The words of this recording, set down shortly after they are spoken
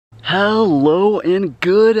Hello and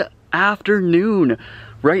good afternoon.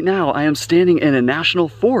 Right now I am standing in a national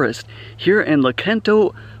forest here in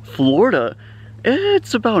Lecanto, Florida.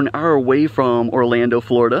 It's about an hour away from Orlando,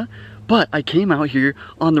 Florida, but I came out here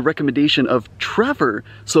on the recommendation of Trevor.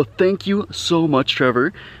 So thank you so much,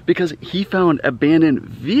 Trevor, because he found an abandoned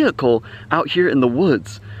vehicle out here in the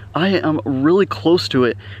woods. I am really close to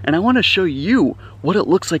it and I want to show you what it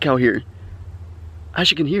looks like out here. As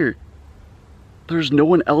you can hear, there's no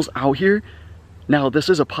one else out here. Now, this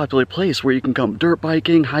is a popular place where you can come dirt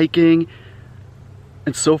biking, hiking,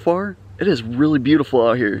 and so far, it is really beautiful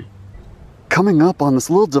out here. Coming up on this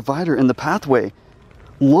little divider in the pathway,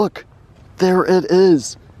 look, there it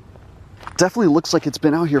is. Definitely looks like it's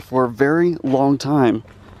been out here for a very long time.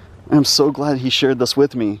 I'm so glad he shared this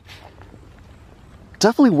with me.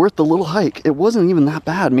 Definitely worth the little hike. It wasn't even that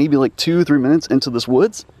bad, maybe like 2-3 minutes into this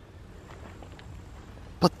woods.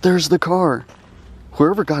 But there's the car.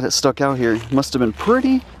 Whoever got it stuck out here must have been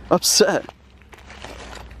pretty upset.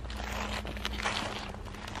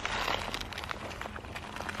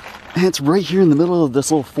 And it's right here in the middle of this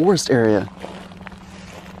little forest area.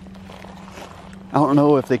 I don't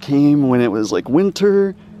know if they came when it was like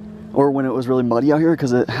winter or when it was really muddy out here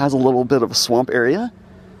because it has a little bit of a swamp area.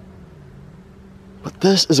 But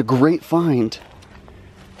this is a great find.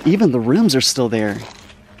 Even the rims are still there.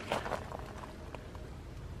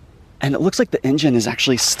 And it looks like the engine is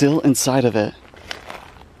actually still inside of it.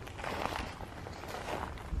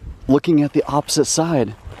 Looking at the opposite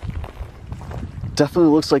side,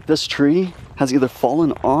 definitely looks like this tree has either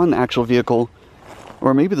fallen on the actual vehicle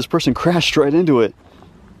or maybe this person crashed right into it.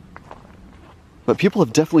 But people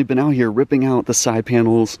have definitely been out here ripping out the side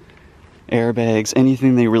panels, airbags,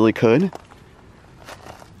 anything they really could.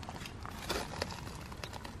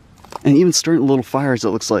 And even starting little fires, it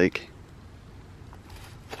looks like.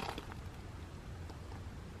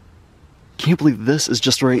 Can't believe this is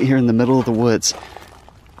just right here in the middle of the woods.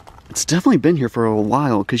 It's definitely been here for a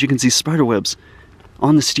while because you can see spider webs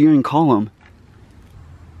on the steering column.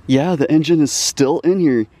 Yeah, the engine is still in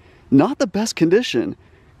here. Not the best condition,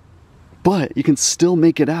 but you can still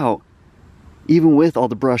make it out even with all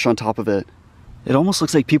the brush on top of it. It almost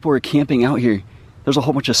looks like people are camping out here. There's a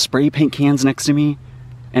whole bunch of spray paint cans next to me,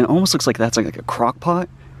 and it almost looks like that's like a crock pot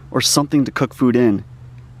or something to cook food in.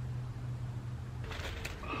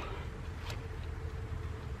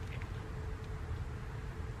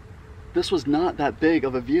 This was not that big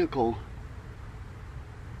of a vehicle.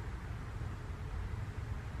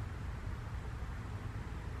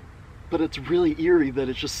 But it's really eerie that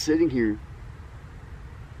it's just sitting here.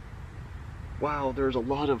 Wow, there's a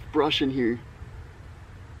lot of brush in here.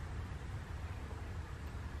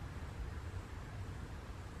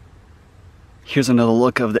 Here's another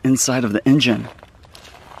look of the inside of the engine.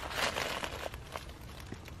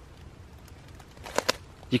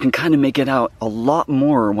 You can kind of make it out a lot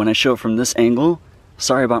more when I show it from this angle.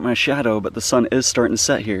 Sorry about my shadow, but the sun is starting to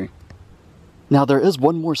set here. Now there is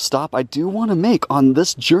one more stop I do want to make on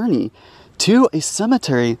this journey to a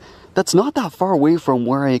cemetery that's not that far away from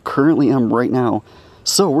where I currently am right now.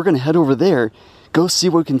 So we're going to head over there, go see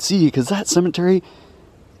what we can see, because that cemetery,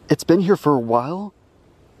 it's been here for a while.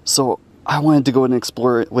 So I wanted to go and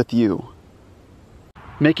explore it with you.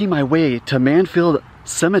 Making my way to Manfield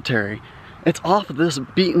Cemetery. It's off of this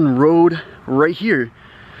beaten road right here.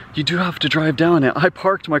 You do have to drive down it. I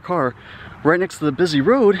parked my car right next to the busy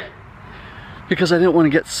road because I didn't want to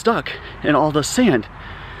get stuck in all the sand.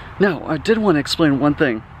 Now, I did want to explain one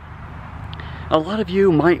thing. A lot of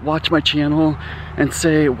you might watch my channel and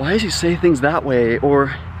say, why does he say things that way? Or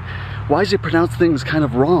why does he pronounce things kind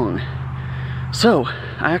of wrong? So,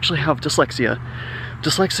 I actually have dyslexia.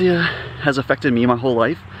 Dyslexia has affected me my whole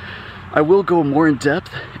life. I will go more in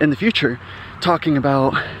depth in the future, talking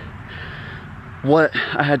about what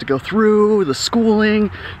I had to go through, the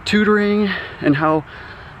schooling, tutoring, and how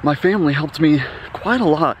my family helped me quite a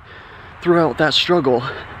lot throughout that struggle.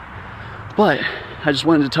 But I just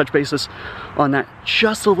wanted to touch bases on that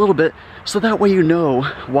just a little bit, so that way you know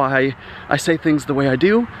why I say things the way I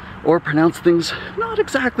do, or pronounce things not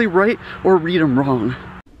exactly right, or read them wrong.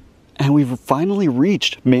 And we've finally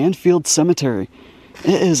reached Manfield Cemetery.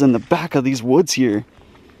 It is in the back of these woods here.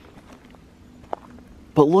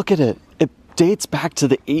 But look at it. It dates back to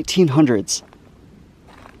the 1800s.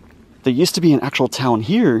 There used to be an actual town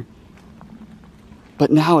here, but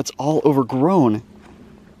now it's all overgrown,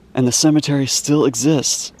 and the cemetery still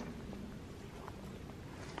exists.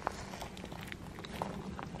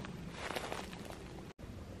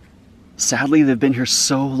 Sadly, they've been here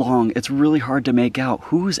so long, it's really hard to make out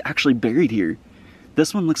who's actually buried here.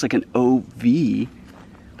 This one looks like an OV,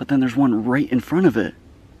 but then there's one right in front of it.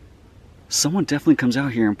 Someone definitely comes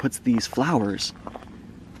out here and puts these flowers.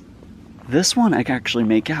 This one I can actually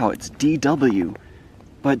make out. It's DW,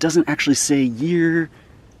 but it doesn't actually say year.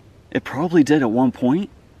 It probably did at one point,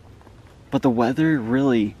 but the weather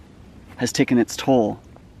really has taken its toll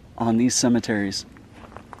on these cemeteries.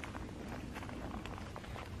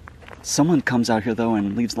 Someone comes out here though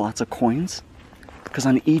and leaves lots of coins, because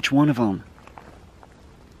on each one of them,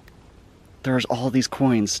 there's all these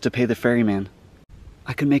coins to pay the ferryman.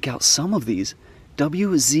 I could make out some of these.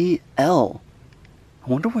 WZL. I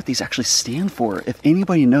wonder what these actually stand for. If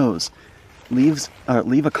anybody knows, leave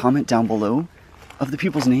a comment down below of the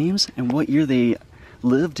people's names and what year they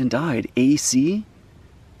lived and died. AC.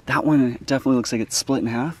 That one definitely looks like it's split in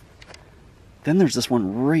half. Then there's this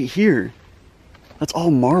one right here. That's all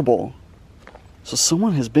marble. So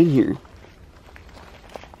someone has been here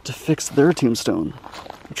to fix their tombstone.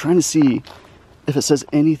 I'm trying to see if it says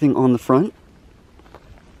anything on the front.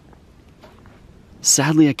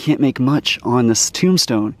 Sadly, I can't make much on this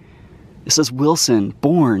tombstone. It says Wilson,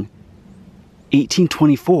 born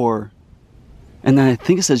 1824, and then I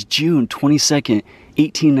think it says June 22nd,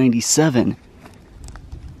 1897.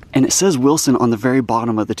 And it says Wilson on the very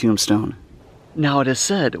bottom of the tombstone. Now it is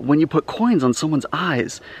said, when you put coins on someone's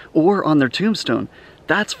eyes or on their tombstone,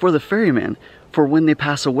 that's for the ferryman, for when they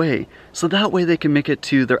pass away, so that way they can make it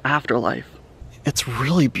to their afterlife. It's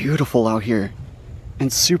really beautiful out here,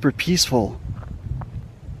 and super peaceful.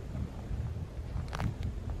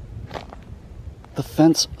 The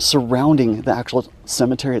fence surrounding the actual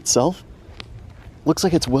cemetery itself looks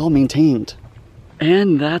like it's well maintained.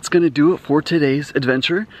 And that's gonna do it for today's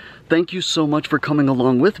adventure. Thank you so much for coming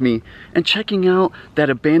along with me and checking out that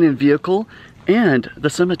abandoned vehicle and the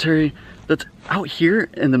cemetery that's out here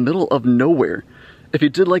in the middle of nowhere. If you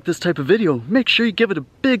did like this type of video, make sure you give it a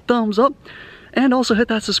big thumbs up and also hit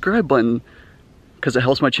that subscribe button because it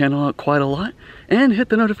helps my channel out quite a lot, and hit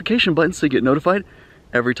the notification button so you get notified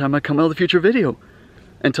every time I come out with a future video.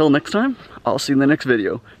 Until next time, I'll see you in the next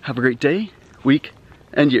video. Have a great day, week,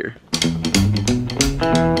 and year.